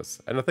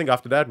challenges. And I think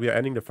after that we are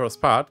ending the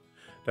first part.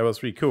 That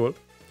was really cool.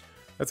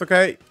 That's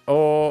okay.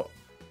 Oh,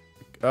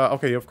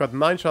 okay, you've got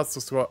 9 shots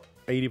to score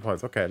 80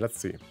 points. Okay, let's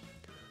see.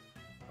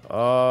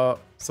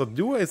 So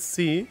do I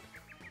see...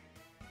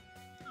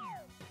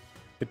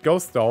 It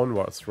goes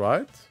downwards,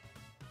 right?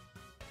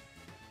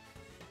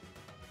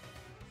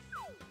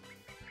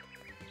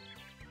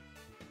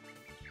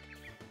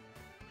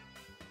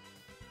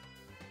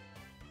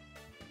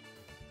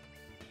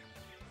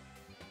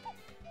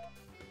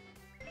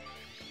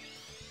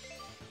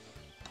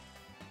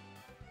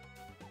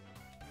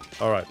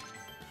 Alright.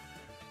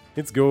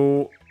 Let's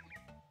go.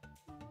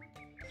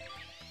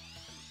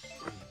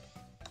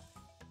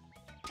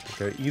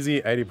 Okay,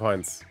 easy 80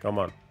 points. Come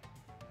on.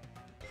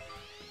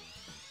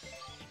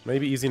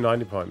 Maybe easy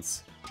 90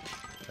 points.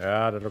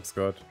 Yeah, that looks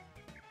good.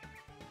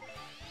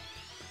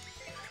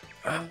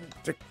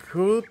 They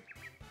could...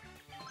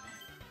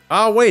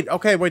 Ah, wait.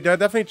 Okay, wait. They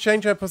definitely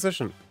changed their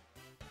position.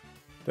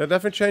 They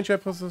definitely changed their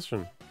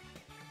position.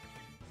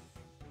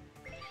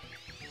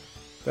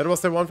 That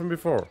was the one from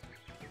before.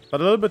 But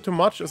a little bit too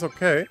much is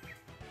okay.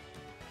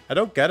 I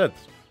don't get it.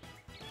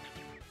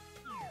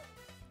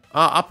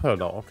 Ah, uphill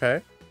now.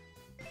 Okay.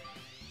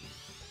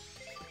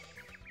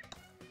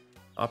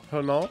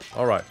 Uphill now.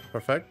 Alright,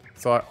 perfect.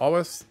 So I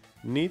always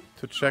need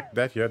to check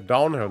that here.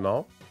 Downhill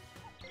now.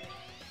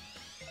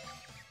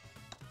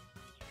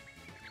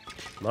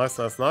 Nice,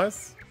 nice,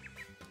 nice.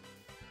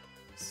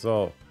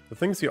 So, the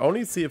things you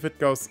only see if it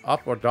goes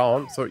up or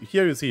down. So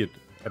here you see it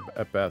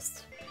at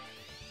best.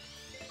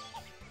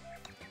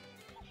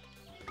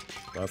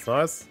 Nice,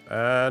 nice.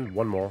 And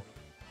one more.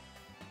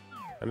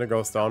 And it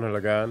goes downhill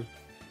again.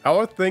 I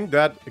would think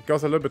that it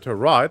goes a little bit to the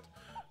right.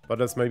 But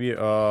that's maybe,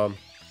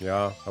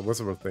 yeah, a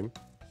visible thing.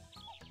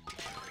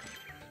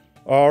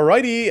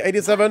 Alrighty,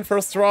 87,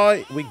 first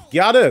try. We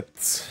got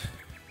it.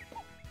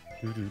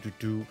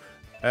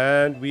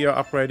 And we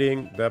are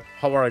upgrading the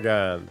power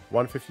again.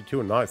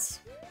 152,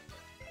 nice.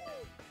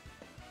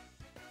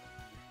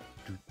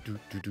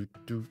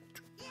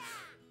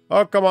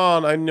 Oh, come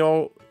on. I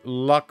know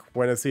luck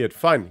when I see it.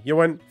 Fine, you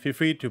win. Feel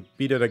free to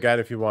beat it again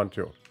if you want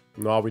to.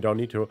 No, we don't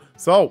need to.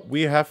 So,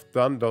 we have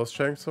done those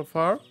challenges so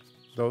far.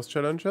 Those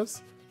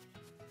challenges.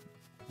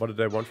 What did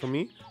they want from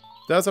me?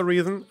 There's a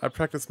reason I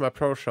practice my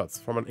pro shots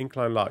from an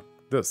incline like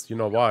this. You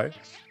know why?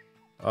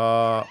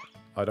 I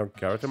don't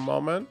care at the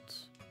moment.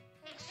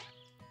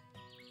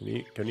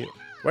 Can you...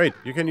 Wait,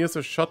 you can use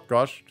a shot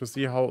gauge to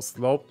see how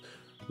sloped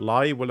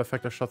lie will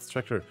affect a shot's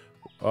trajectory.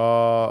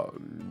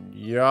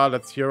 Yeah,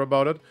 let's hear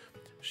about it.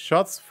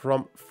 Shots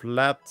from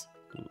flat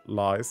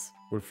lies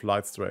will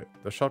fly straight.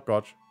 The shot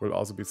gauge will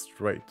also be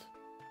straight.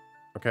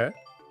 Okay?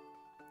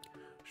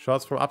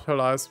 Shots from uphill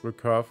lies will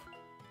curve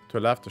to the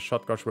left. The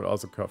shot gauge will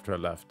also curve to the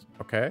left.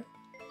 Okay?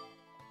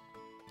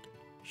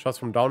 Shots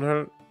from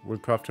downhill will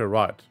curve to the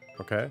right.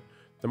 Okay?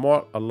 The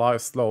more a lie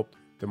is sloped,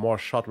 the more a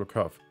shot will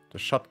curve. The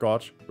shot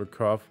gauge will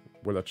curve,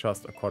 will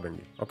adjust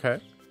accordingly. Okay?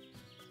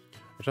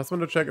 I just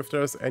want to check if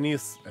there's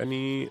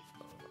any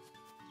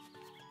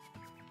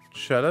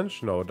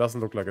challenge. No, it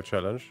doesn't look like a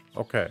challenge.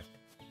 Okay.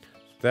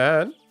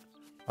 Then,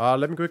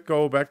 let me quick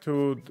go back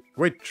to...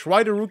 Wait,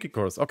 try the rookie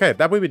course. Okay,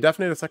 that will be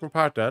definitely the second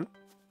part then.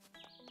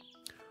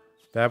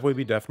 That will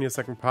be definitely a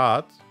second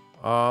part.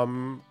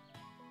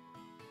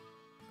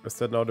 Is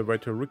that now the way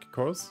to a rookie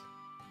course?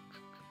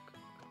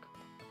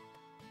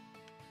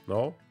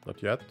 No,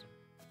 not yet.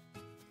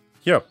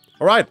 Here.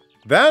 Alright,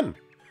 then.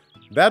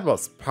 That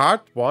was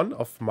part 1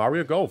 of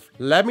Mario Golf.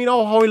 Let me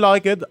know how you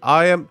like it.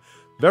 I am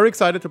very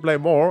excited to play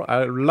more.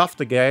 I love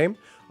the game.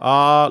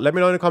 Let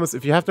me know in the comments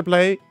if you have to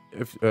play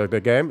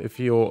the game, if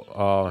you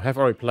have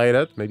already played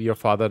it. Maybe you're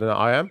farther than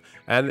I am.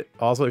 And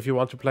also if you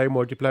want to play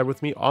multiplayer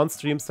with me on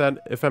streams then,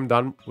 if I'm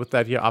done with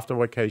that here after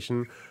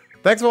vacation.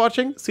 Thanks for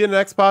watching. See you in the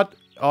next part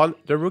on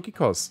the rookie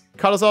course.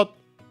 Cut us out.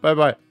 Bye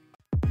bye.